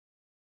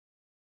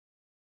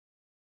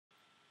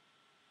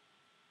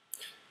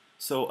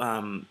So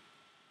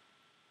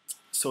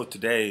so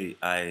today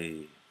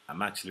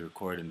I'm actually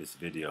recording this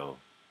video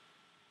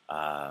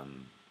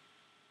um,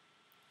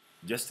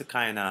 just to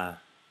kind of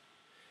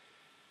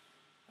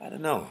I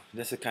don't know,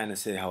 just to kind of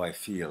say how I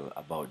feel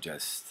about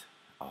just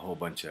a whole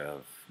bunch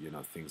of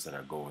things that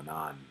are going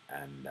on,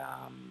 and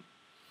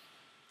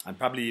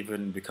probably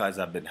even because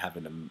I've been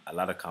having a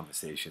lot of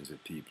conversations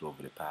with people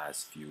over the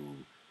past few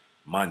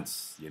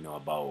months,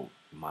 about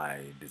my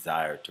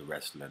desire to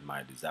wrestle and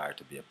my desire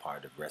to be a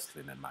part of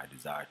wrestling and my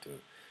desire to,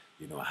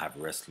 have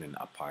wrestling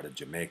a part of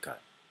Jamaica.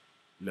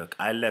 Look,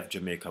 I left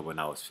Jamaica when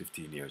I was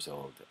 15 years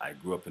old. I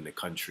grew up in the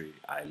country.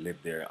 I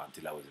lived there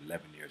until I was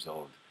 11 years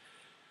old.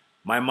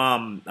 My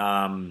mom,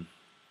 um,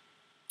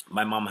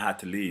 my mom had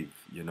to leave,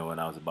 when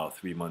I was about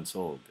 3 months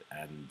old,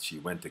 and she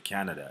went to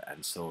Canada,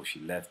 and so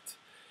she left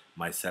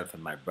myself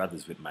and my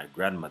brothers with my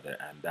grandmother,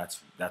 and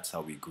that's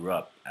how we grew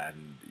up.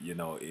 And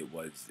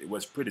it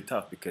was pretty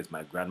tough because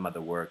my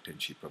grandmother worked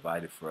and she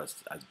provided for us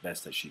as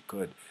best as she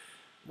could,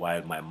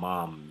 while my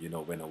mom,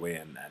 went away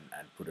and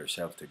put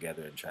herself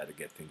together and tried to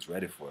get things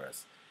ready for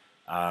us.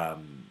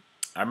 Um,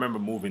 I remember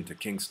moving to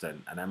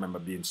Kingston, and I remember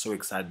being so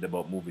excited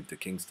about moving to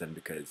Kingston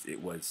because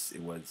it was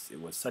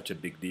such a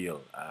big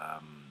deal.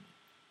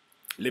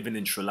 Living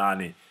in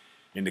Trelawney,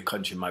 in the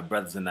country, my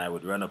brothers and I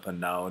would run up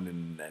and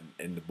down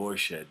in the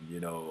bush, and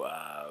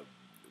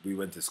we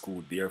went to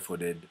school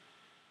barefooted.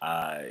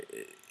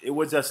 It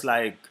was just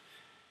like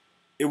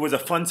it was a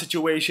fun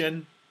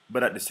situation,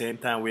 but at the same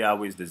time, we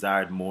always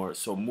desired more.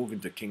 So moving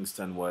to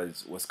Kingston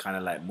was kind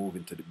of like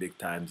moving to the big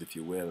times, if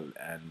you will.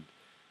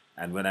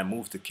 And when I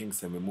moved to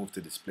Kingston, we moved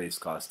to this place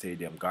called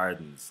Stadium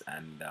Gardens,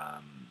 and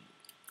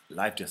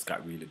life just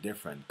got really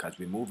different because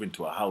we moved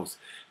into a house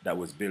that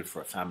was built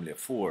for a family of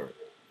four,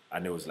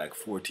 and there was like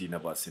 14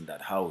 of us in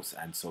that house,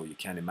 and so you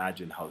can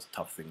imagine how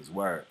tough things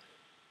were.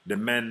 The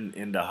men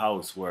in the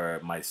house were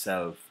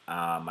myself,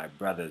 my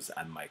brothers,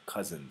 and my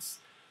cousins.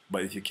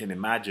 But if you can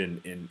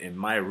imagine, in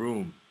my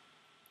room,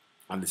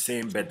 on the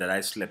same bed that I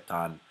slept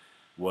on,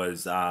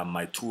 was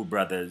my two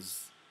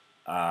brothers,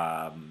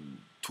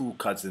 two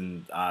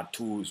cousins,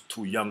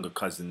 two younger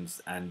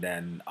cousins, and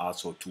then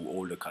also two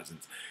older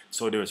cousins.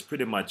 So there was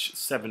pretty much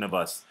seven of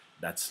us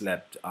that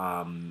slept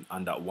on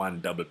that one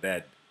double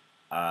bed.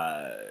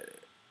 Uh,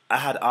 I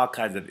had all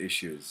kinds of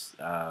issues.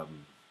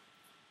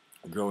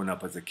 Growing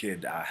up as a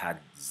kid, I had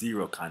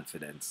zero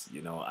confidence.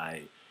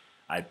 I,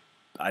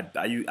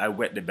 I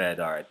wet the bed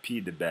or I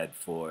peed the bed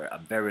for a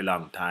very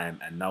long time,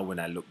 and now when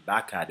I look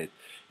back at it,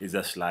 it's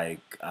just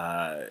like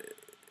I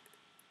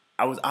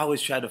was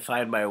always trying to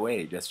find my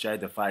way, just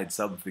trying to find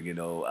something.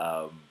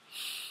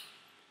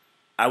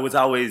 I was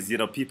always,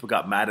 people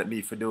got mad at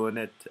me for doing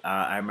it.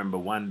 I remember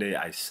one day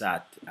I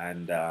sat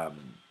and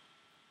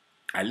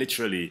I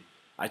literally,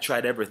 I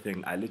tried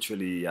everything. I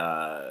literally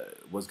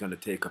was gonna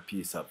take a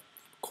piece of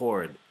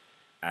cord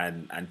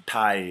and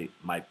tie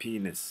my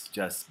penis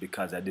just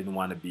because I didn't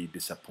want to be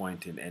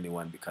disappointing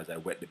anyone because I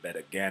wet the bed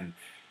again,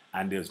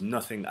 and there's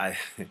nothing I.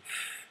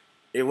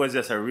 It was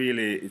just a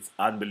really, it's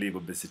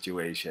unbelievable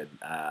situation.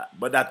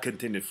 But that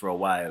continued for a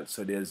while,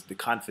 so there's the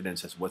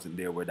confidence just wasn't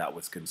there where that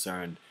was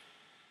concerned.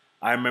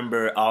 I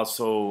remember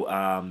also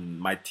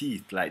my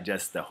teeth, like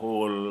just the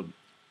whole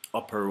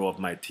upper row of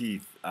my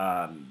teeth.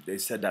 They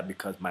said that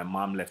because my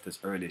mom left as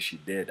early as she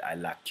did, I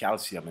lacked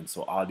calcium, and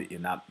so all the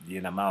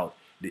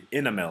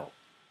enamel,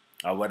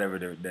 or whatever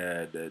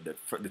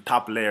the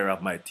top layer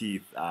of my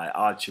teeth,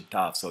 all chipped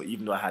off. So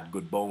even though I had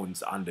good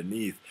bones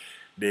underneath,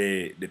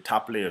 the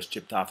top layers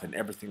chipped off, and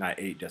everything I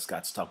ate just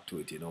got stuck to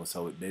it.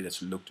 So they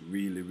just looked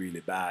really really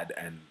bad,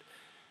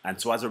 and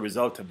so as a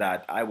result of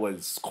that, I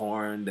was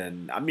scorned,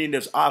 and I mean,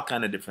 there's all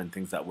kind of different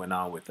things that went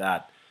on with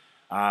that.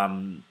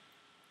 Um,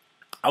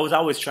 I was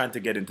always trying to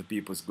get into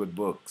people's good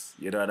books.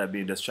 You know what I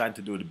mean? Just trying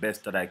to do the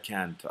best that I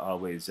can to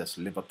always just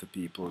live up to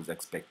people's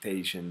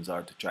expectations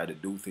or to try to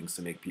do things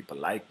to make people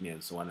like me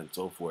and so on and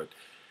so forth.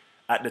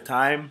 At the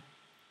time,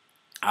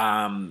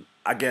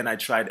 again, I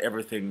tried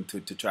everything to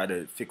try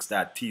to fix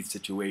that teeth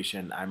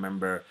situation. I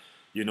remember,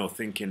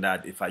 thinking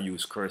that if I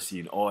use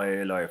kerosene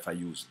oil or if I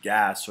use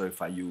gas or if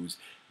I use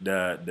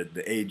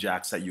the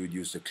Ajax that you would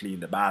use to clean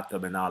the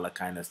bathtub and all that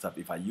kind of stuff,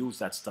 if I use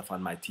that stuff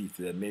on my teeth,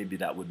 then maybe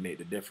that would make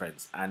the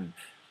difference. And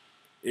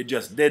it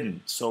just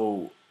didn't.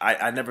 So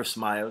I never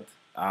smiled.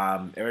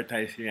 Every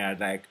time I see me, I was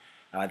like,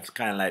 it's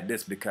kind of like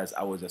this because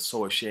I was just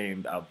so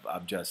ashamed of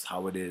just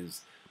how it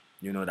is,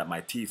 that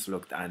my teeth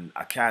looked. And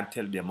I can't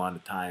tell the amount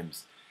of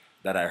times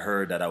that I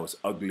heard that I was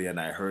ugly and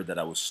I heard that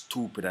I was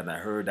stupid and I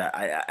heard that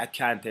I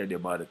can't tell the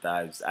amount of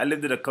times. I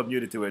lived in a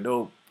community where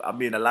I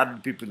mean, a lot of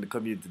the people in the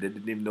community, they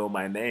didn't even know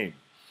my name.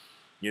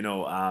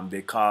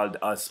 They called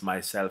us,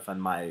 myself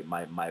and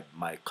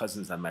my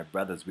cousins and my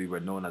brothers, we were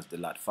known as the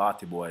Lot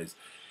 40 boys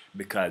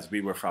because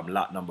we were from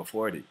lot number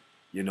 40.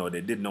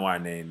 They did know our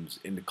names.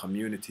 In the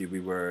community,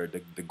 we were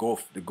the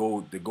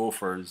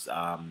gophers.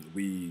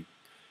 We,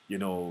 you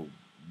know,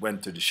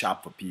 went to the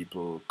shop for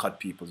people, cut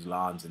people's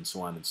lawns and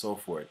so on and so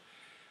forth.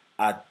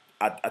 At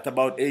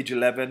about age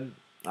 11,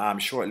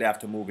 shortly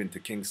after moving to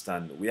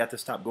Kingston, we had to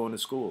stop going to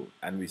school,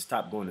 and we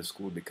stopped going to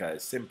school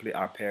because simply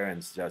our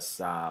parents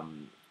just our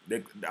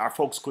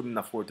folks couldn't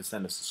afford to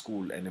send us to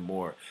school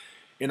anymore.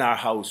 In our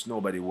house,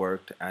 nobody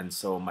worked, and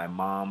so my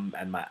mom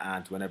and my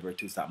aunt, whenever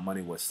it is that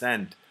money was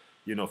sent,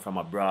 from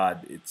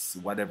abroad, it's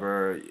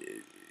whatever.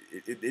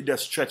 It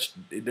just stretched.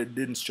 It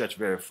didn't stretch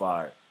very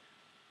far.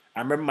 I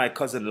remember my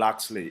cousin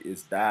Loxley,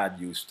 his dad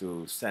used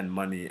to send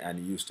money and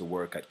he used to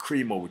work at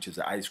Cremo, which is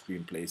an ice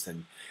cream place.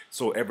 And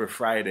so every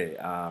Friday,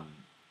 a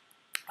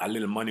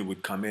little money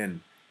would come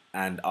in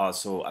and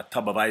also a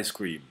tub of ice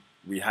cream.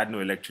 We had no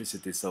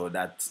electricity, so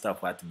that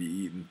stuff had to be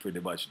eaten pretty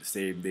much the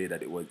same day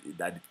that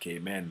it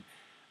came in.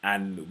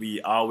 And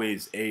we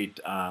always ate.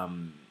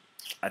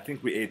 I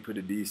think we ate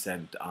pretty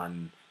decent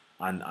on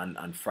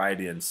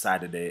Friday and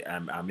Saturday,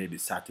 and maybe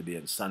Saturday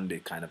and Sunday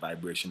kind of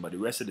vibration. But the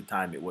rest of the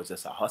time, it was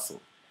just a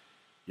hustle.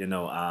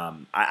 I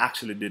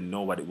actually didn't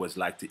know what it was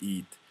like to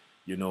eat,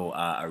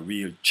 a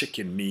real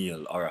chicken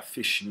meal or a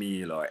fish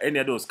meal or any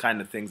of those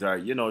kind of things, or,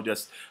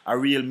 just a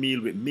real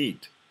meal with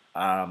meat.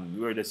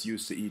 We were just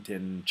used to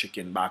eating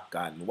chicken back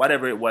and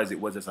whatever it was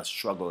just a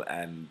struggle,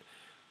 and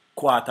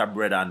quarter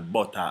bread and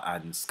butter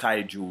and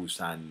sky juice,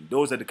 and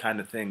those are the kind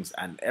of things.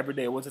 And every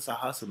day was just a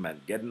hustle,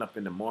 man. Getting up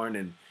in the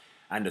morning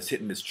and just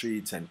hitting the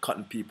streets and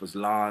cutting people's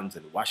lawns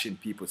and washing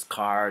people's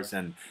cars,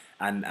 and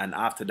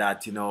after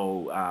that,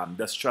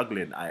 just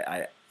struggling.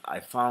 I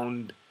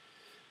found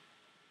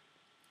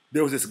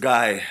there was this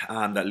guy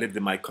that lived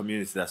in my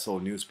community that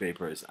sold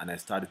newspapers, and I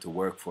started to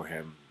work for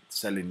him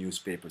selling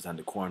newspapers on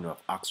the corner of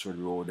Oxford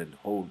Road and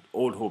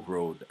Old Hope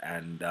Road,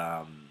 and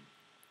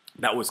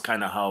that was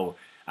kind of how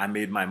I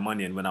made my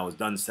money. And when I was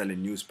done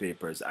selling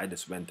newspapers, I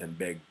just went and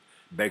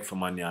begged for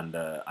money on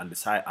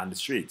the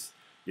streets,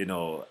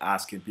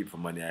 asking people for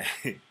money.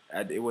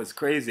 And it was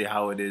crazy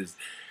how it is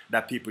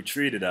that people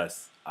treated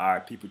us,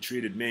 or people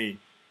treated me,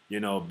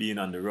 being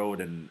on the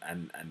road and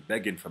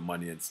begging for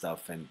money and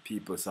stuff. And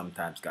people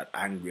sometimes got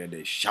angry and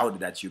they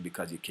shouted at you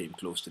because you came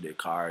close to their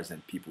cars,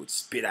 and people would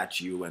spit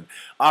at you and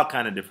all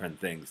kind of different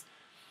things.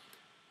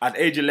 At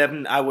age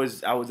 11, I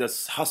was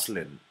just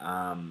hustling.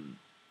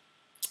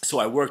 So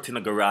I worked in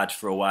a garage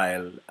for a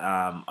while,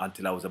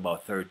 until I was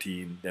about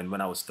 13. Then when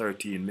I was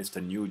 13,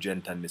 Mr.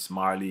 Nugent and Miss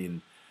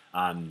Marlene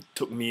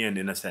took me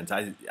in a sense.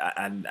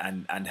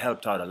 And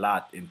helped out a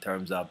lot in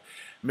terms of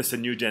Mr.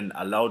 Nugent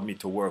allowed me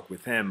to work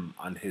with him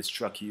on his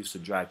truck. He used to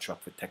drive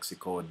truck for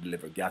Texaco and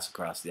deliver gas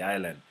across the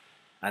island.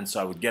 And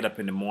so I would get up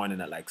in the morning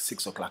at like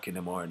 6 o'clock in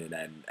the morning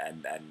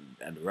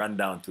and run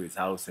down to his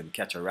house and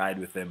catch a ride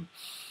with him.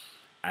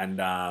 And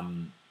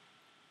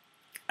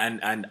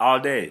and all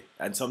day.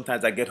 And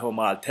sometimes I get home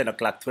at 10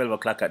 o'clock, 12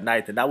 o'clock at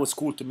night. And that was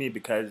cool to me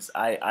because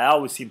I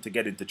always seemed to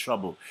get into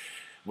trouble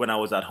when I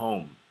was at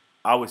home.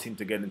 I always seemed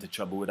to get into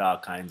trouble with all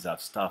kinds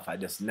of stuff. I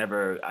just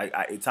never,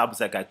 it's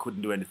almost like I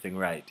couldn't do anything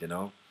right.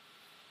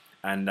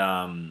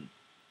 And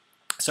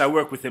so I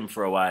worked with him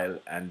for a while.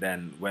 And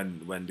then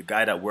when the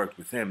guy that worked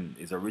with him,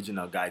 his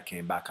original guy,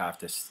 came back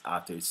after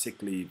his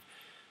sick leave,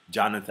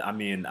 Jonathan,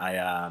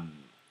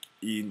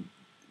 he,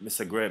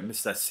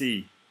 Mr.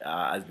 C,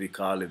 as we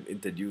call him,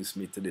 introduced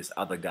me to this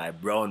other guy,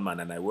 Brownman,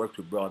 and I worked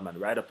with Brownman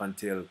right up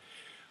until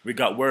we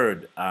got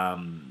word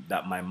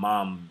that my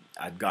mom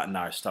had gotten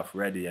our stuff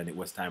ready and it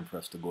was time for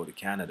us to go to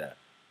Canada.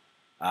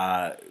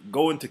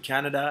 Going to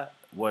Canada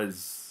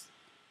was,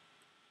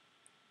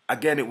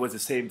 again, it was the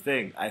same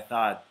thing. I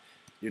thought,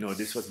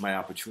 this was my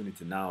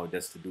opportunity now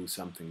just to do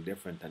something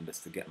different and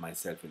just to get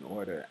myself in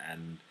order.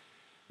 And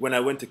when I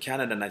went to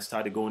Canada and I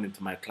started going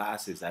into my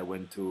classes, I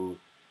went to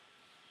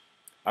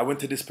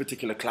this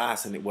particular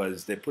class, and it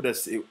was, they put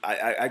us,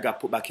 I got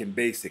put back in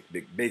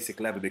the basic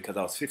level because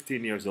I was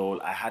 15 years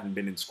old. I hadn't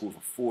been in school for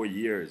 4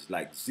 years,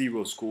 like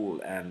zero school,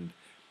 and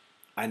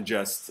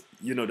just,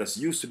 just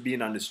used to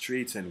being on the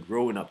streets and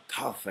growing up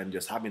tough and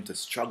just having to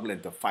struggle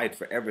and to fight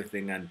for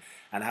everything, and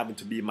having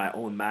to be my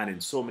own man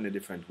in so many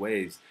different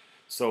ways.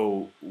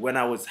 So when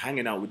I was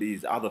hanging out with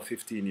these other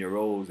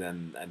 15-year-olds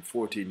and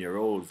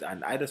 14-year-olds,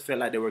 and I just felt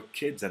like they were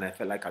kids, and I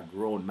felt like a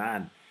grown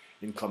man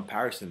in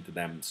comparison to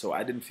them. So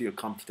I didn't feel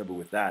comfortable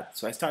with that.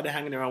 So I started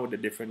hanging around with a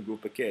different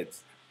group of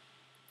kids.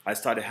 I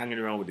started hanging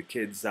around with the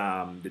kids,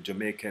 the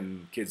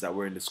Jamaican kids that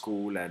were in the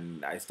school,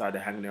 and I started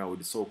hanging around with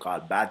the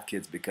so-called bad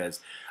kids because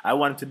I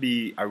wanted to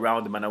be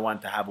around them and I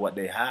wanted to have what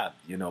they have.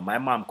 My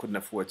mom couldn't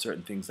afford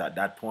certain things at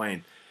that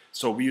point.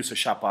 So we used to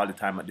shop all the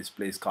time at this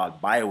place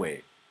called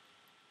Byway.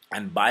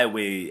 And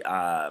Byway,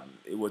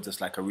 it was just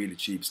like a really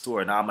cheap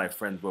store, and all my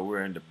friends were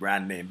wearing the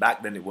brand name.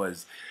 Back then, it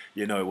was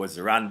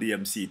around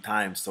DMC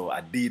time, so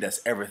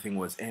Adidas, everything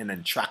was in,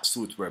 and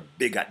tracksuits were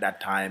big at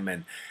that time,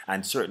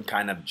 and certain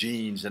kind of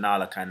jeans and all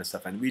that kind of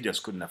stuff, and we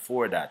just couldn't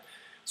afford that.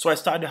 So I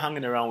started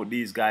hanging around with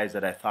these guys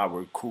that I thought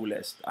were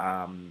coolest.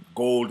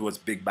 Gold was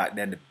big back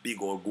then, the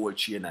big old gold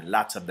chain, and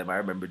lots of them. I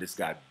remember this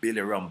guy,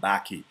 Billy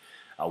Rumbaki,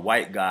 a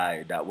white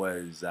guy that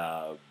was,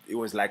 it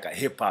was like a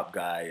hip hop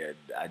guy,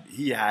 and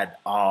he had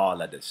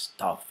all of the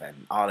stuff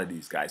and all of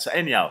these guys. So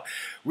anyhow,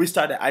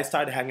 I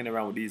started hanging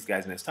around with these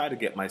guys, and I started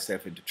to get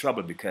myself into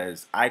trouble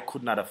because I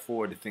could not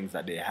afford the things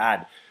that they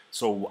had.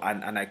 So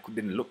and I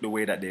didn't look the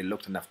way that they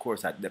looked, and of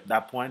course at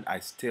that point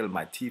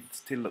my teeth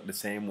still looked the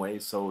same way.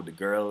 So the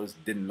girls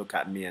didn't look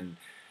at me, and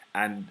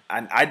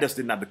I just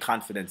didn't have the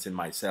confidence in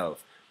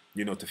myself,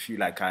 to feel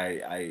like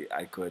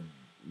I could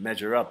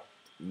measure up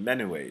in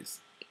many ways.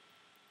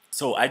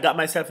 So I got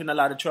myself in a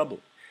lot of trouble.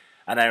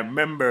 And I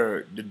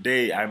remember the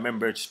day, I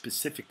remember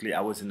specifically,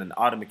 I was in an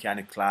auto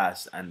mechanic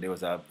class and there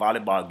was a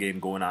volleyball game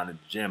going on in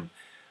the gym.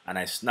 And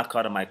I snuck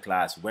out of my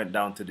class, went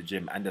down to the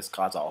gym, and just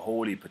caused a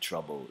whole heap of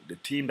trouble. The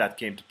team that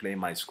came to play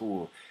my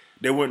school,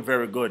 they weren't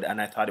very good,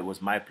 and I thought it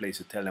was my place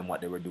to tell them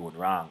what they were doing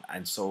wrong.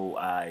 And so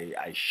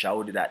I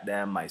shouted at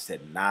them, I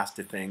said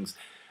nasty things.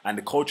 And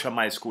the coach from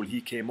my school,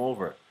 he came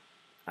over.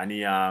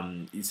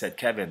 And he said,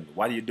 Kevin,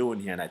 what are you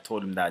doing here? And I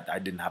told him that I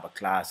didn't have a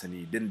class, and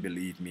he didn't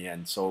believe me.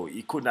 And so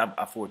he couldn't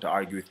afford to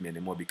argue with me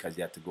anymore because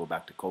he had to go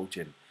back to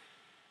coaching.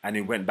 And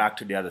he went back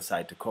to the other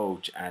side to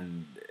coach.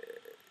 And,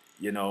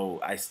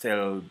 I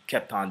still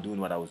kept on doing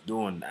what I was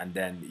doing. And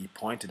then he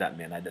pointed at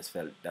me, and I just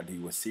felt that he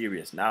was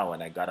serious now.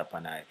 And I got up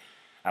and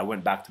I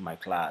went back to my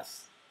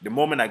class. The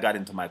moment I got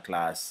into my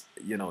class,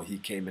 he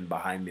came in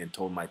behind me and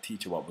told my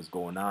teacher what was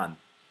going on,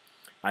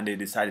 and they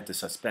decided to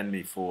suspend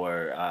me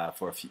for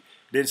a few.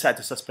 They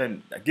decided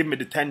to give me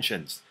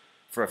detentions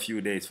for a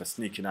few days for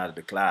sneaking out of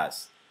the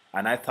class.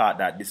 And I thought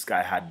that this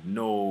guy had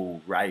no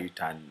right,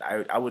 and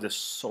I was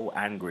just so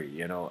angry,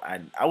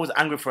 and I was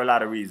angry for a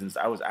lot of reasons.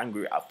 I was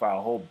angry for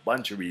a whole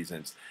bunch of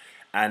reasons.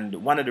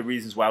 And one of the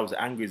reasons why I was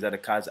angry is that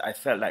because I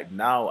felt like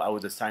now I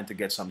was just trying to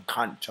get some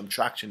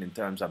traction in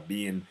terms of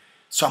being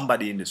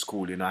somebody in the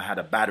school. I had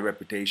a bad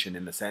reputation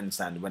in the sense,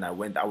 and when I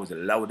went, I was the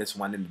loudest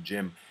one in the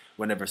gym.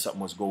 Whenever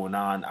something was going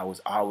on, I was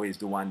always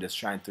the one just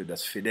trying to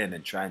just fit in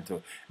and trying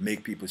to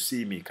make people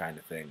see me, kind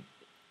of thing.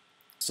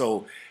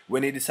 So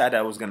when he decided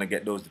I was gonna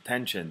get those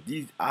detention,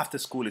 after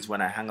school is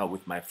when I hang out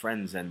with my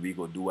friends and we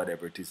go do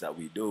whatever it is that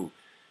we do.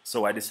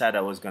 So I decided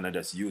I was gonna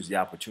just use the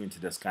opportunity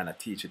to just kind of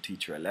teach a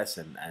teacher a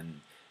lesson, and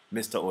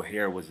Mr.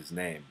 O'Hare was his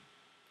name.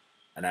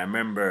 And I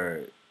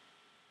remember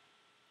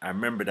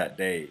that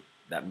day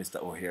that Mr.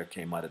 O'Hare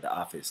came out of the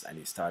office and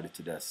he started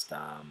to just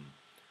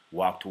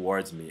walk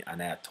towards me,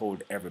 and I had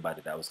told everybody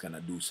that I was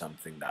gonna do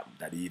something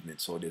that evening.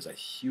 So there's a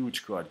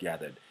huge crowd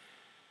gathered.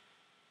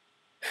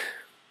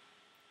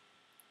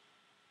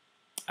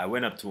 I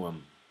went up to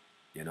him,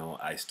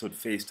 I stood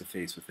face to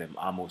face with him,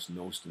 almost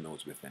nose to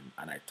nose with him,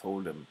 and I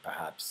told him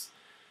perhaps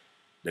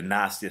the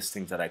nastiest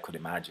things that I could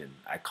imagine.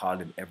 I called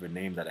him every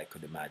name that I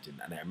could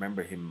imagine. And I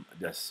remember him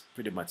just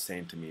pretty much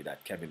saying to me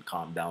that, Kevin,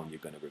 calm down, you're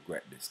going to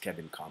regret this.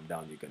 Kevin, calm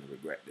down, you're going to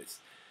regret this.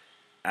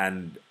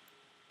 And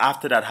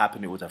after that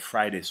happened, it was a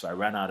Friday, so I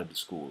ran out of the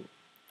school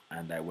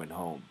and I went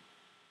home.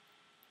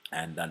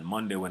 And on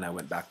Monday, when I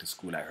went back to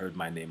school, I heard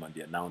my name on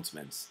the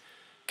announcements.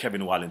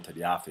 Kevin Wallen to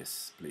the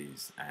office,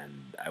 please.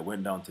 And I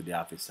went down to the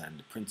office, and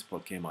the principal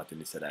came out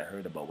and he said, I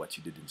heard about what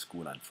you did in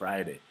school on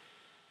Friday.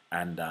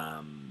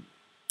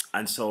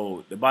 And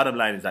so the bottom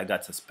line is I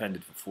got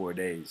suspended for 4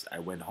 days. I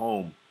went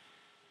home,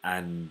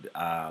 and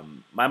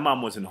my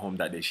mom wasn't home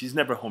that day. She's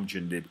never home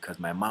during the day because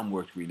my mom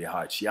worked really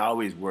hard. She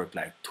always worked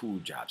like 2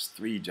 jobs,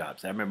 3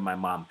 jobs. I remember my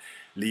mom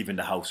leaving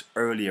the house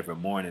early every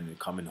morning and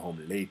coming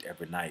home late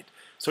every night.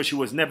 So she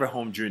was never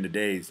home during the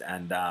days,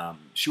 and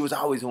she was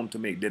always home to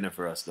make dinner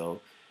for us, though.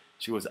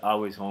 She was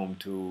always home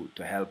to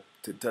help,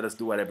 to tell us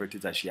do whatever it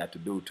is that she had to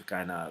do to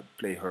kind of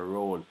play her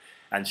role.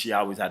 And she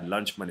always had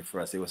lunch money for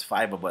us. It was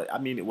 5 of us. I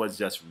mean, it was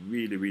just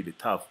really, really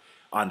tough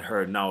on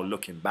her now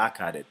looking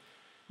back at it.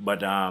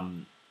 But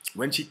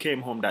when she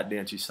came home that day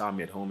and she saw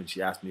me at home and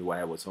she asked me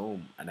why I was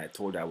home, and I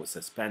told her I was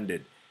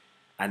suspended.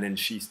 And then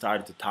she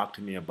started to talk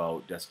to me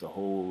about just the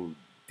whole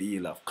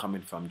deal of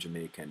coming from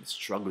Jamaica and the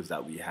struggles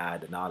that we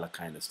had and all that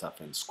kind of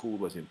stuff. And school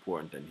was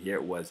important. And here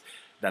it was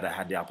that I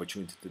had the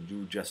opportunity to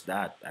do just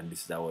that. And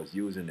this is how I was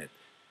using it.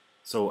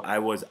 So I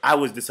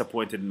was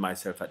disappointed in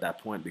myself at that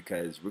point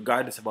because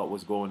regardless of what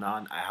was going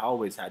on, I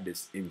always had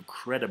this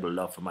incredible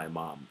love for my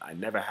mom.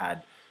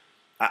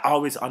 I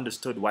always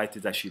understood why it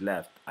is that she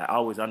left. I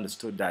always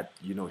understood that,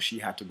 she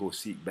had to go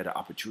seek better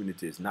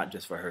opportunities, not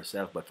just for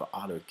herself, but for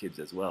all her kids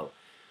as well.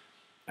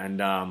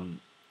 And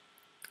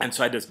and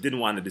so I just didn't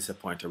want to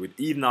disappoint her. With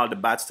even all the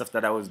bad stuff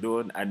that I was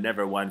doing, I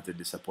never wanted to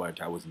disappoint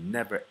her. I was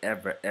never,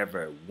 ever,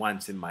 ever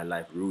once in my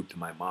life rude to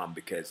my mom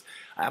because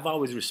I've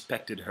always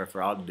respected her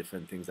for all the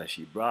different things that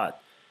she brought.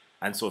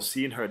 And so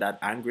seeing her that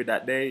angry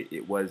that day,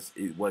 it was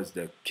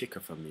the kicker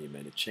for me,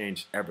 man. It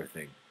changed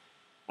everything.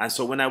 And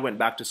so when I went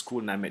back to school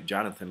and I met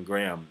Jonathan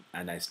Graham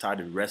and I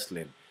started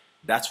wrestling,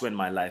 that's when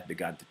my life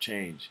began to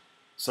change.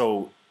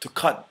 So to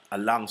cut a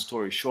long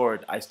story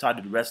short, I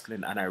started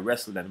wrestling and I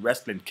wrestled, and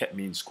wrestling kept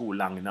me in school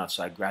long enough.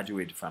 So I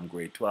graduated from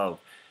grade 12.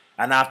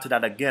 And after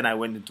that, again, I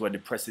went into a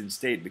depressing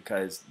state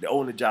because the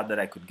only job that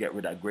I could get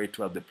with that grade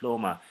 12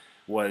 diploma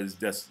was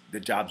just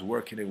the jobs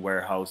working in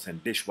warehouse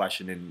and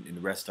dishwashing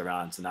in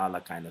restaurants and all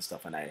that kind of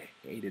stuff. And I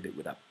hated it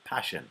with a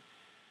passion.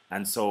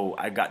 And so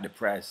I got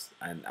depressed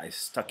and I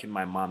stuck in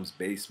my mom's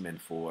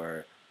basement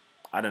for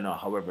I don't know,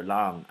 however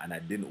long, and I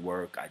didn't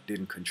work, I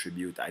didn't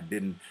contribute,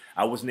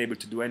 I wasn't able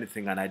to do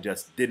anything, and I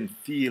just didn't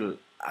feel,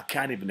 I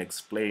can't even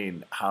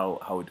explain how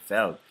it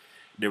felt.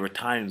 There were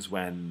times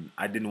when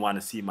I didn't want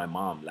to see my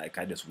mom. Like,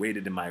 I just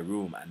waited in my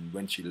room, and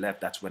when she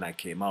left, that's when I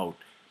came out.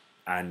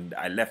 And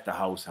I left the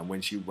house, and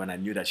when I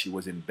knew that she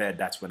was in bed,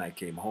 that's when I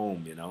came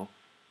home, you know.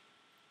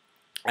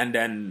 And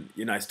then,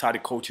 you know, I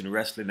started coaching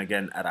wrestling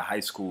again at a high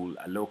school,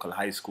 a local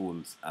high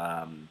schools.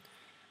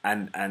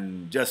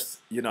 And just,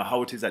 you know,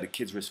 how it is that the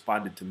kids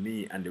responded to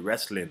me and the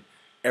wrestling.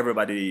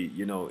 Everybody,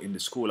 you know, in the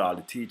school, all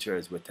the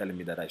teachers were telling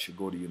me that I should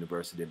go to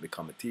university and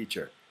become a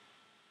teacher.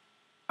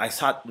 I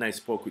sat and I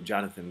spoke with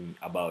Jonathan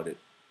about it,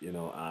 you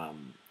know,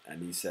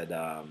 and he said,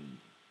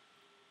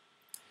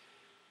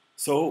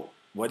 so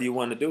what do you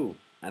want to do?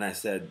 And I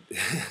said,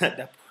 at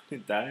that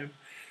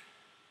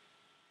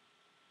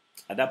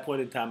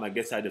point in time, I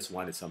guess I just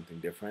wanted something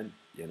different,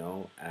 you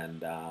know.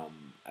 And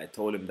I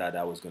told him that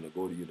I was going to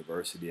go to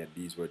university, and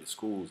these were the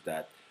schools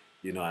that,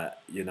 I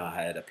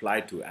had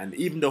applied to. And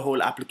even the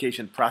whole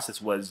application process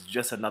was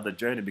just another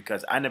journey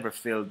because I never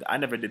failed. I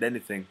never did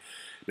anything.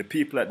 The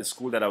people at the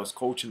school that I was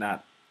coaching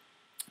at,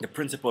 the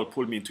principal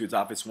pulled me into his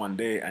office one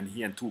day, and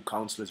he and two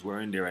counselors were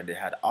in there, and they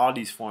had all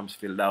these forms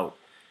filled out,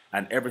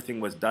 and everything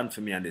was done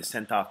for me, and they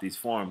sent off these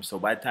forms. So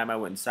by the time I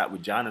went and sat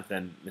with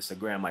Jonathan, Mr.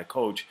 Graham, my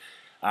coach,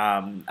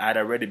 I had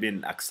already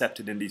been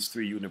accepted in these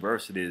three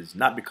universities,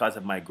 not because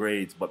of my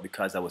grades, but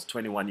because I was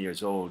 21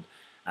 years old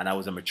and I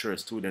was a mature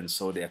student,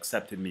 so they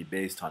accepted me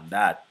based on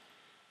that.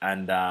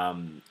 And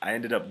I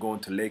ended up going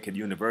to Lakehead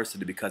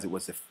University because it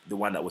was the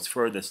one that was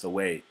furthest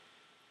away.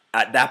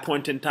 At that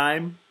point in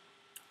time,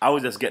 I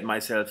was just getting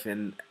myself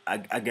in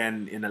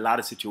again in a lot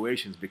of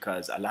situations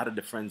because a lot of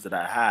the friends that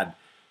I had,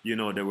 you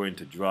know, they were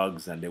into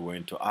drugs and they were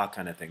into all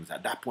kind of things.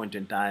 At that point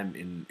in time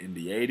in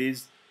the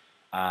 80s,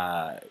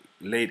 uh,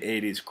 late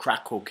 80s,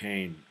 crack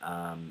cocaine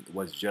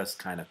was just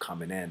kind of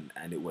coming in,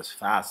 and it was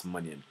fast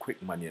money and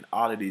quick money, and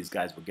all of these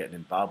guys were getting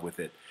involved with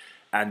it,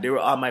 and they were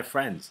all my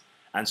friends.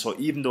 And so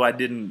even though I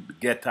didn't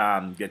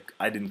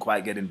I didn't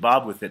quite get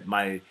involved with it,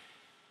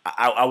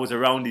 I was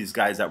around these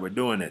guys that were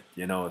doing it,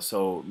 you know.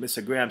 So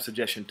Mr. Graham's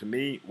suggestion to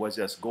me was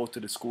just go to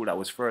the school that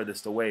was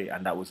furthest away,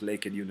 and that was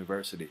Lakehead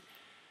University.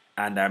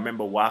 And I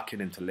remember walking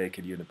into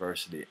Lakehead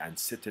University and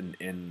sitting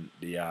in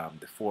the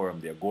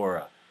forum, the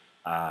Agora,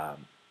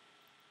 um,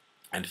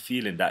 and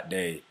feeling that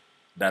day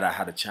that I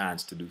had a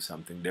chance to do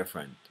something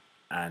different.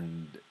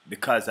 And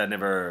because I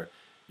never,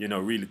 you know,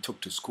 really took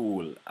to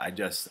school, I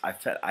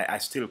felt I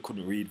still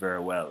couldn't read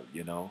very well,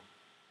 you know.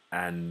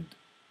 And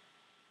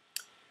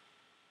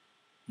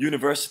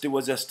university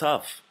was just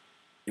tough.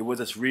 It was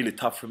just really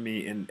tough for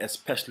me,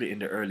 especially in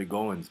the early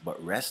goings. But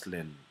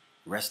wrestling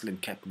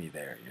kept me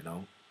there, you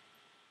know.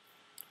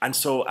 And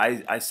so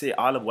I say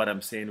all of what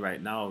I'm saying right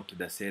now to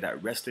just say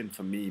that wrestling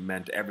for me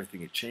meant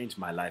everything. It changed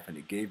my life, and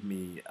it gave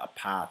me a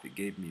path. It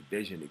gave me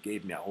vision. It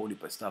gave me a whole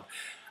heap of stuff.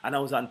 And I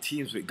was on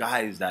teams with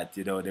guys that,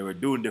 you know, they were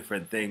doing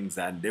different things,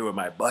 and they were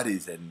my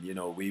buddies. And, you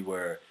know, we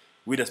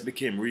just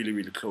became really,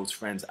 really close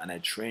friends. And I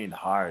trained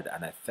hard,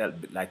 and I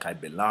felt like I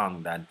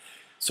belonged. And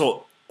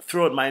so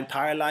throughout my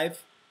entire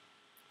life,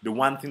 the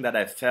one thing that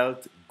I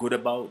felt good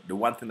about, the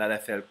one thing that I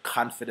felt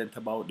confident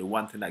about, the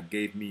one thing that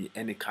gave me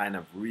any kind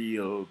of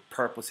real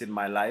purpose in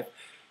my life,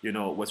 you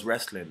know, was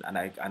wrestling, and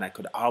I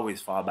could always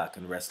fall back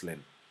on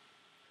wrestling.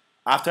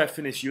 After I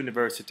finished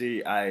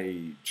university,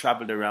 I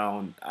traveled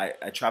around.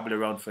 I traveled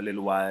around for a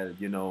little while,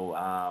 you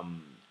know,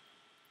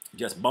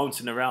 just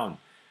bouncing around.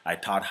 I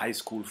taught high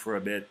school for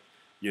a bit,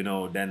 you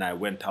know. Then I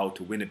went out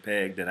to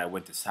Winnipeg. Then I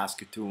went to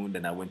Saskatoon.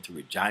 Then I went to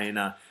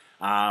Regina.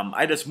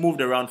 I just moved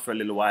around for a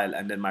little while,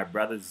 and then my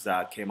brothers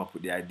came up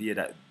with the idea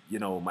that, you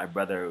know, my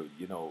brother,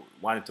 you know,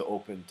 wanted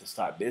to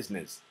start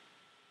business,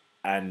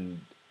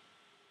 and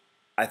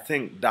I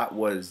think that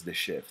was the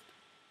shift.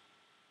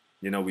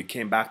 You know, we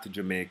came back to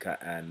Jamaica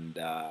and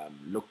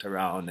looked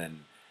around,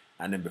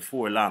 and then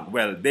before long,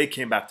 well, they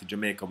came back to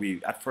Jamaica.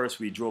 We at first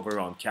we drove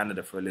around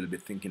Canada for a little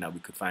bit, thinking that we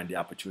could find the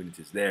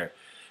opportunities there,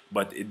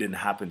 but it didn't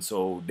happen.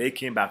 So they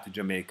came back to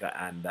Jamaica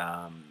and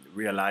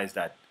realized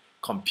that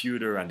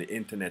computer and the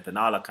internet and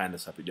all that kind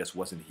of stuff, it just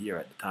wasn't here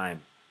at the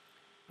time,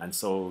 and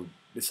so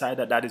decided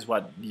that that is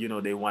what, you know,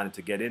 they wanted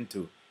to get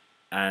into.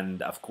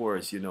 And of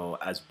course, you know,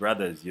 as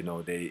brothers, you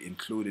know, they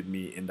included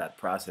me in that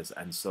process.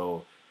 And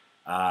so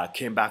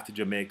came back to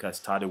Jamaica,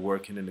 started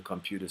working in the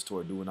computer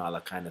store, doing all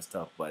that kind of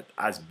stuff. But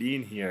as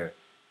being here,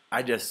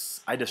 I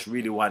just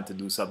really wanted to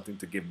do something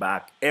to give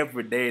back.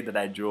 Every day that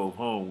I drove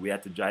home, we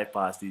had to drive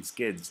past these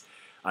kids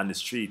on the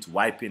streets,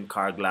 wiping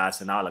car glass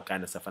and all that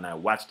kind of stuff. And I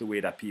watched the way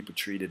that people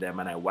treated them,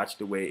 and I watched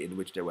the way in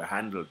which they were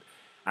handled.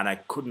 And I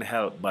couldn't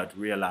help but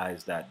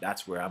realize that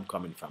that's where I'm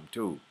coming from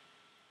too.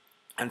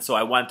 And so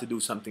I wanted to do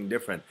something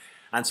different.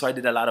 And so I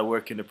did a lot of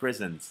work in the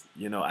prisons.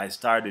 You know, I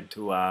started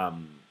to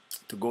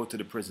go to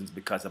the prisons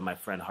because of my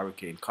friend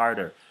Hurricane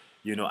Carter,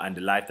 you know, and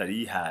the life that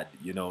he had,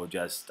 you know,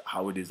 just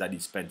how it is that he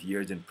spent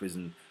years in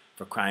prison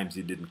for crimes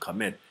he didn't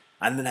commit.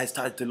 And then I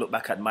started to look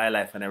back at my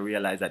life, and I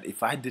realized that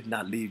if I did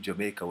not leave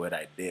Jamaica what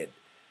I did,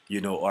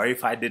 or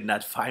if I did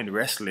not find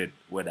wrestling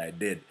what I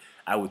did,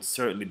 I would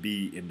certainly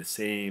be in the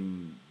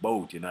same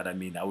boat. You know what I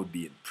mean? I would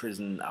be in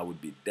prison. I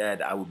would be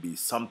dead. I would be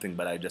something,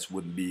 but I just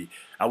wouldn't be.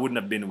 I wouldn't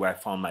have been where I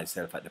found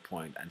myself at the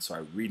point. And so I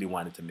really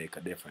wanted to make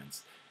a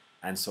difference.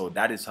 And so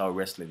that is how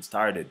wrestling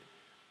started.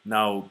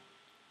 Now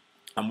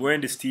I'm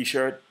wearing this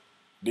T-shirt.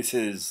 This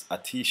is a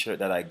T-shirt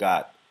that I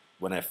got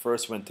when I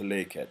first went to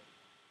Lakehead.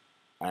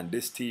 And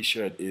this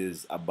T-shirt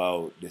is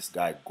about this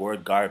guy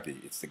Gord Garvey.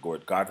 It's the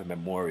Gord Garvey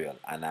Memorial.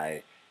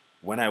 And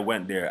when I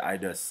went there,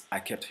 I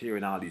kept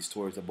hearing all these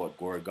stories about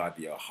Gord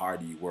Garvey, how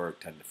hard he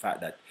worked, and the fact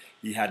that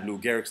he had Lou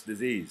Gehrig's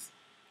disease,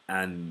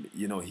 and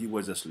he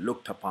was just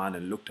looked upon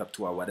and looked up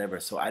to or whatever.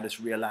 So I just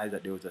realized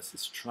that there was just a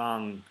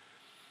strong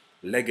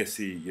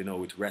legacy,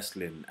 with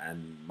wrestling,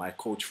 and my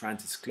coach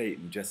Francis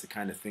Clayton, just the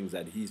kind of things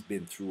that he's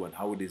been through and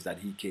how it is that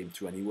he came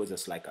through, and he was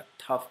just like a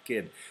tough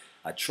kid,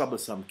 a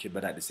troublesome kid,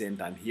 but at the same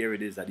time, here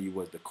it is that he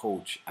was the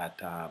coach at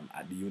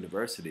the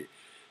university.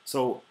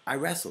 So I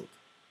wrestled,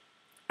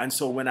 and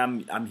so when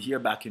I'm here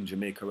back in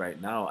Jamaica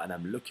right now, and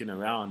I'm looking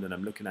around and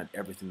I'm looking at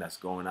everything that's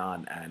going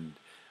on, and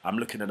I'm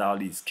looking at all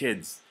these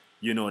kids,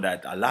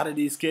 that a lot of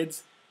these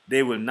kids,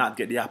 they will not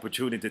get the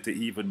opportunity to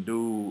even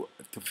to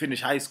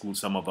finish high school.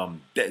 Some of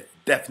them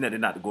definitely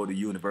not to go to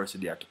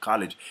university or to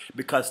college,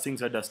 because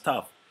things are just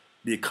tough.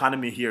 The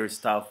economy here is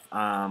tough.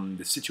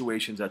 The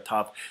situations are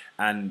tough,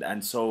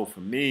 and so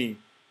for me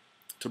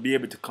to be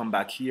able to come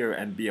back here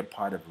and be a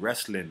part of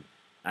wrestling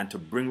and to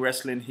bring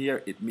wrestling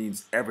here, it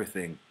means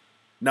everything.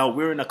 Now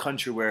we're in a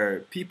country where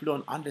people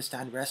don't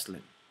understand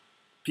wrestling.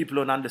 People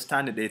don't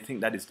understand it. They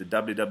think that it's the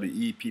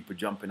WWE, people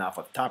jumping off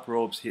of top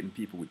ropes, hitting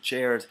people with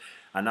chairs,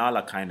 and all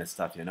that kind of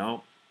stuff.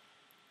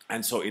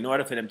 And so in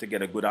order for them to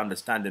get a good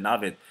understanding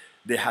of it,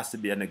 there has to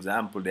be an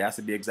example. There has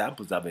to be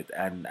examples of it.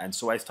 And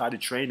so I started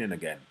training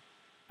again.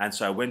 And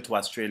so I went to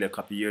Australia a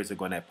couple of years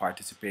ago, and I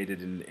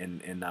participated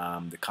in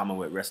the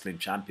Commonwealth Wrestling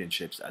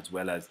Championships, as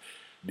well as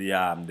the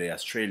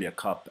Australia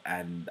Cup.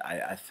 And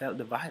I felt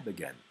the vibe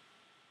again.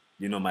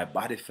 My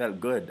body felt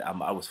good.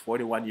 I was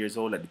 41 years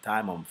old at the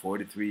time. I'm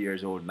 43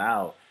 years old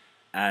now.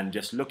 And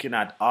just looking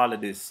at all of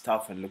this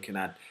stuff and looking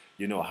at,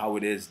 how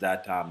it is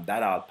that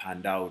that all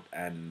panned out,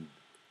 and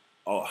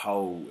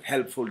how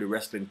helpful the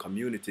wrestling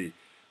community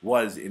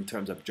was in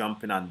terms of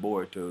jumping on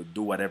board to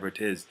do whatever it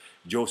is.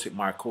 Joseph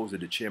Marcosa,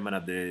 the chairman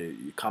of the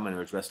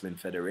Commonwealth Wrestling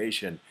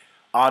Federation,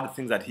 all the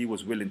things that he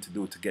was willing to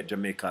do to get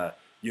Jamaica,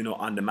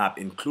 on the map,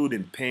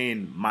 including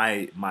paying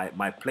my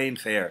plane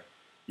fare,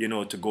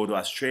 to go to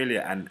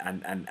Australia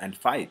and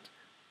fight,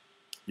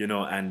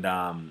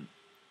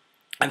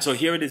 and so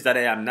here it is that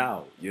I am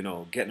now,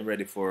 getting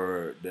ready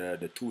for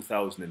the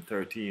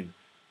 2013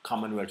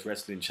 Commonwealth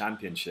Wrestling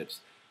Championships,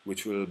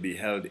 which will be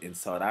held in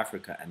South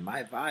Africa. And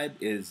my vibe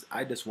is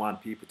I just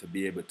want people to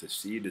be able to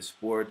see the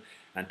sport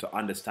and to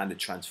understand the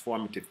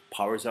transformative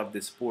powers of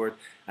the sport.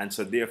 And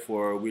so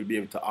therefore, we'll be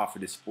able to offer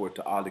the sport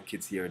to all the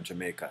kids here in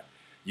Jamaica.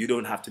 You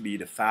don't have to be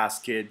the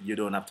fast kid. You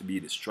don't have to be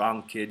the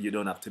strong kid. You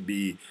don't have to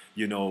be,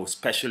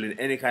 special in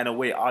any kind of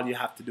way. All you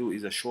have to do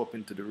is just show up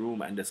into the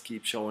room and just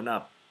keep showing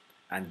up.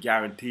 And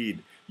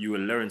guaranteed, you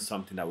will learn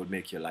something that would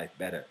make your life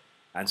better.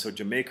 And so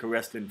Jamaica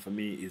Wrestling for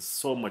me is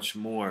so much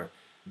more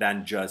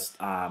than just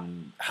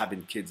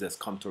having kids that's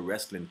come to a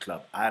wrestling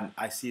club.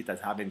 I see it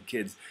as having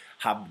kids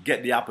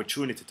get the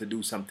opportunity to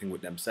do something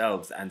with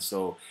themselves, and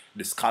so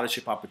the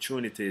scholarship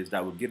opportunities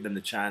that will give them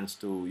the chance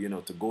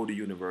to to go to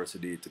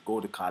university, to go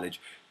to college,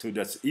 to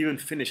just even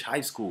finish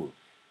high school,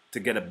 to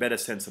get a better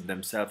sense of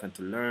themselves and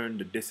to learn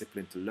the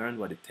discipline, to learn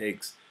what it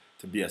takes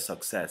to be a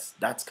success.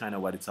 That's kind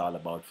of what it's all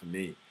about for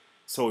me.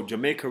 So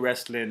Jamaica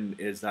Wrestling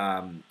is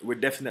we're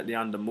definitely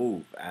on the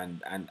move,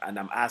 and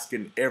I'm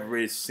asking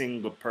every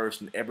single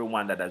person,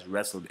 everyone that has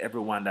wrestled,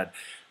 everyone that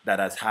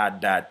has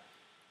had that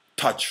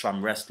touch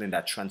from wrestling,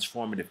 that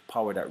transformative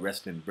power that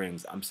wrestling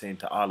brings. I'm saying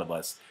to all of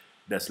us,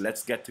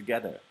 let's get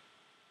together.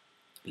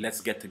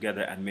 Let's get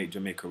together and make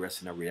Jamaica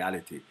Wrestling a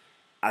reality.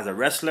 As a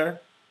wrestler,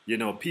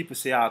 people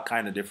say all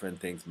kind of different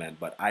things, man,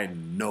 but I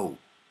know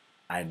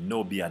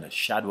beyond a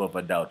shadow of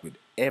a doubt, with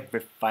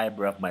every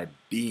fiber of my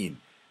being,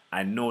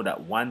 I know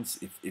that once,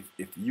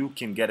 if you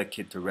can get a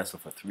kid to wrestle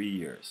for 3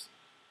 years,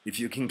 if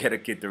you can get a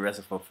kid to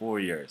wrestle for 4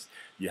 years,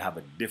 you have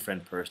a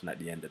different person at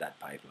the end of that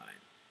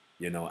pipeline,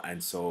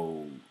 and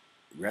so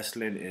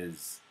wrestling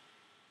is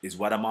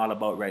what I'm all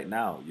about right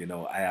now.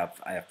 I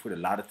have put a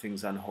lot of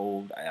things on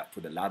hold. I have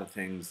put a lot of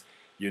things,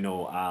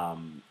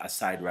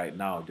 aside right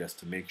now, just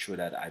to make sure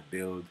that I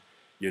build,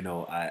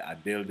 I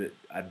build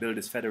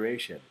this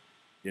federation.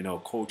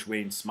 Coach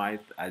Wayne Smythe,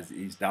 as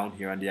he's down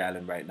here on the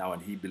island right now,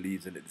 and he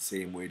believes in it the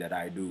same way that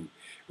I do.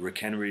 Rick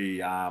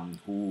Henry,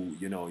 who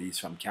he's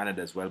from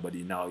Canada as well, but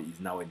he's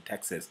now in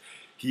Texas.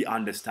 He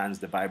understands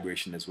the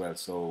vibration as well.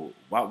 So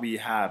what we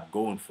have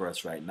going for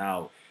us right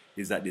now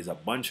is that there's a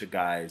bunch of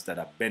guys that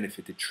have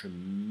benefited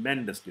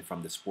tremendously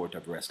from the sport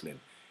of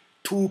wrestling.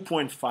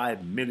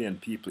 2.5 million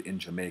people in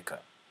Jamaica.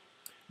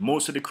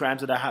 Most of the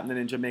crimes that are happening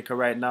in Jamaica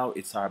right now,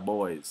 it's our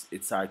boys,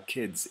 it's our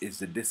kids, it's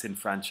the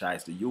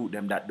disenfranchised, the youth,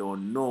 them that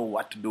don't know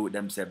what to do with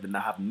themselves, they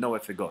have nowhere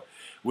to go.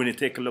 When you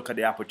take a look at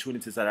the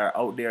opportunities that are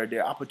out there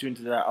are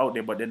opportunities that are out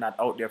there, but they're not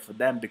out there for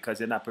them because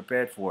they're not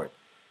prepared for it.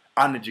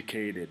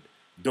 Uneducated,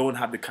 don't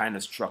have the kind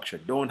of structure,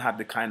 don't have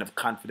the kind of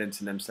confidence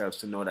in themselves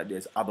to know that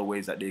there's other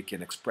ways that they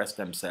can express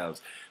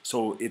themselves.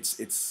 So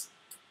it's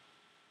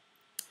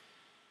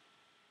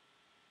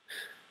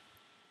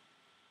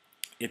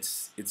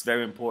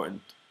very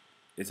important.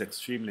 It's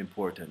extremely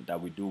important that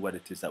we do what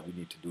it is that we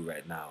need to do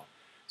right now.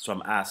 So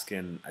I'm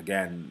asking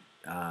again,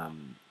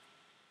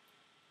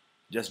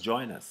 just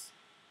join us.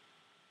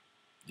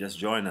 Just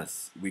join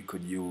us. We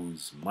could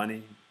use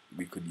money,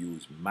 we could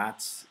use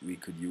mats, we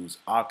could use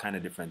all kind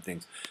of different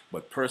things.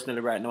 But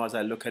personally right now as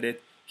I look at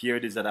it, here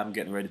it is that I'm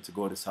getting ready to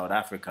go to South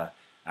Africa.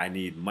 I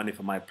need money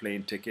for my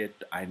plane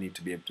ticket. I need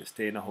to be able to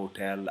stay in a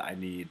hotel. I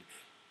need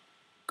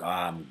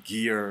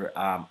gear,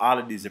 all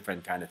of these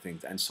different kind of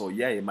things. And so,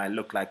 yeah, it might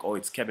look like, oh,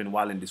 it's Kevin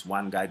Wallen, this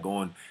one guy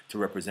going to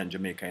represent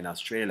Jamaica in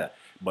Australia.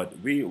 But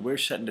we're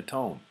setting the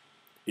tone.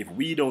 If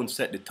we don't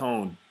set the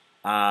tone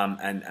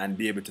and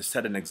be able to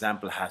set an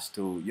example, has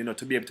to, you know,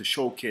 to be able to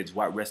show kids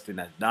what wrestling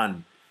has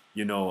done,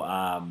 you know,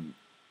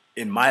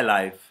 in my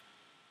life,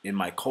 in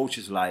my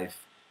coach's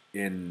life,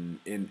 in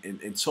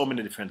so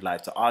many different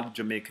lives. To all the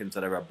Jamaicans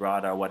that are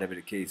abroad or whatever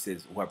the case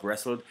is who have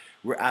wrestled,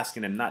 we're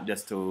asking them not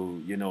just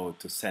to, you know,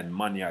 to send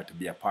money or to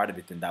be a part of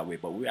it in that way,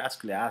 but we're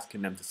actually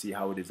asking them to see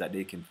how it is that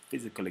they can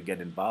physically get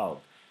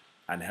involved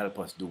and help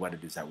us do what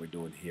it is that we're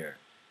doing here.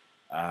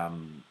 I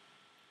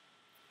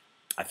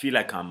feel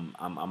like I'm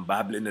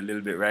babbling a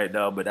little bit right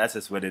now, but that's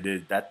just what it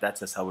is. That's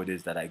just how it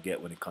is that I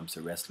get when it comes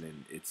to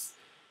wrestling. It's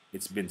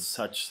been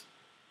such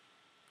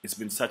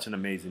an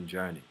amazing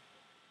journey,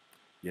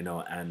 you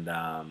know, and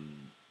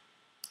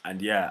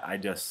yeah, I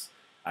just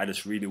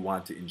really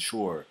want to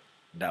ensure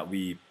that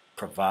we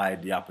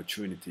provide the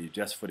opportunity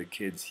just for the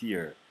kids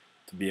here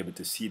to be able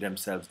to see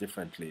themselves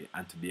differently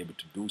and to be able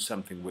to do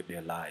something with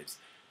their lives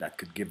that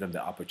could give them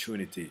the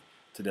opportunity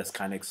to just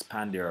kind of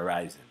expand their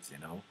horizons, you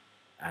know.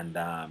 And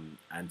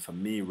for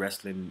me,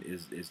 wrestling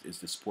is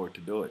the sport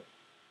to do it.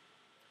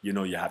 You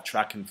know, you have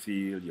track and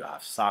field, you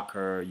have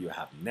soccer, you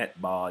have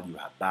netball, you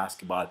have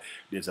basketball.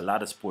 There's a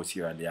lot of sports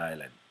here on the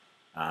island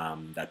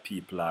that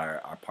people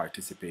are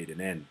participating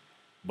in.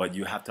 But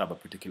you have to have a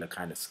particular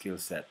kind of skill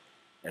set,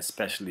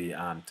 especially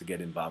to get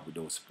involved with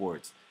those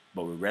sports.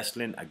 But with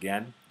wrestling,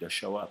 again, just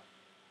show up.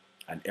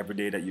 And every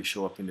day that you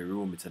show up in the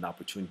room, it's an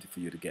opportunity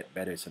for you to get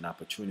better. It's an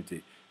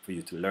opportunity for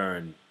you to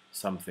learn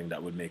something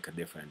that would make a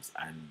difference.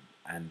 And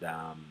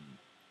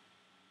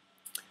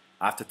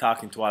after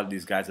talking to all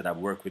these guys that I've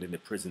worked with in the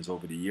prisons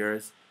over the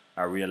years,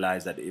 I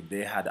realized that if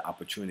they had the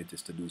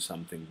opportunities to do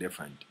something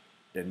different,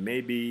 then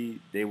maybe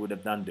they would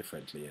have done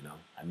differently, you know,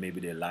 and maybe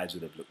their lives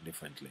would have looked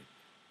differently.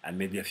 And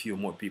maybe a few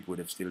more people would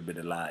have still been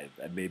alive,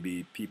 and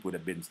maybe people would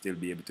have been still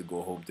be able to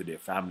go home to their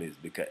families.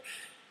 Because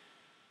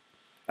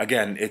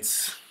again,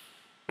 it's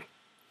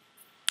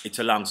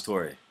a long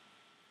story,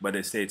 but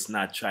they say it's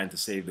not trying to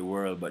save the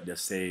world, but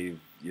just save,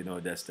 you know,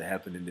 just to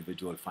help an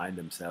individual find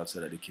themselves so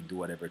that they can do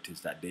whatever it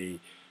is that they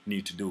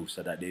need to do,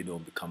 so that they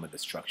don't become a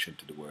destruction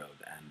to the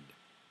world.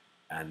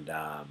 And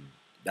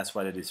that's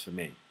what it is for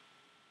me.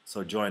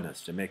 So join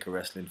us, Jamaica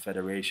Wrestling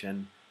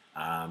Federation.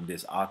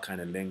 There's all kind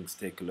of links.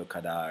 Take a look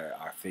at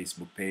our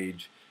Facebook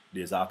page.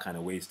 There's all kind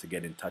of ways to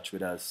get in touch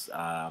with us.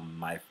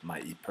 My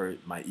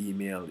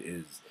email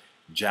is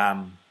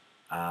jam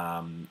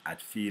at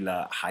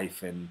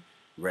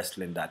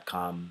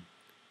fila-wrestling.com.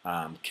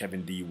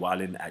 Kevin D.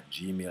 Wallen at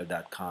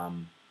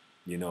gmail.com.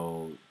 You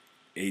know,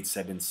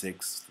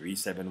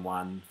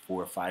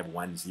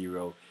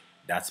 876-371-4510.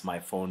 That's my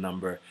phone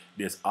number.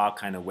 There's all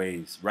kind of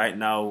ways. Right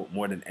now,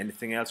 more than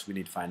anything else, we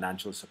need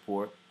financial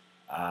support.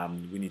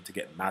 We need to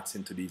get mats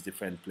into these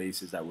different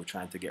places that we're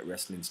trying to get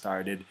wrestling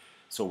started.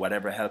 So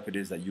whatever help it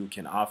is that you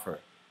can offer,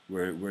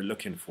 we're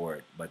looking for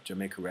it. But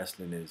Jamaica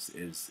Wrestling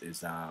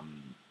is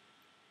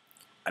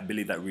I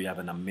believe that we have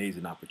an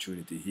amazing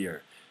opportunity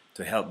here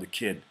to help the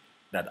kid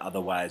that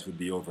otherwise would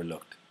be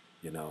overlooked,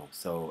 you know.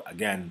 So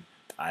again,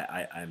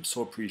 I'm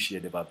so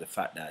appreciative of the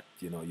fact that,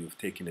 you know, you've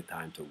taken the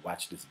time to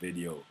watch this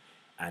video,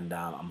 and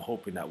I'm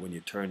hoping that when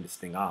you turn this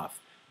thing off,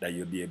 that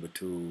you'll be able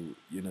to,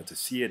 you know, to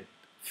see it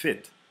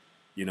fit,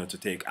 you know, to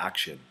take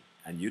action.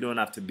 And you don't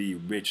have to be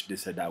rich,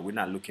 this or that. We're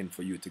not looking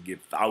for you to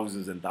give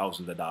thousands and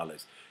thousands of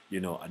dollars,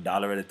 you know,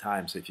 $1 at a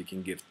time. So if you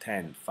can give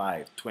 10,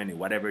 5, 20,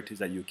 whatever it is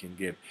that you can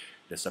give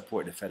to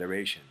support the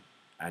Federation,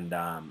 and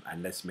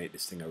let's make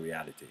this thing a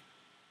reality.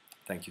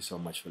 Thank you so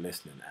much for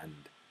listening,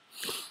 and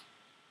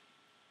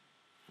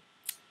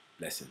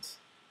blessings.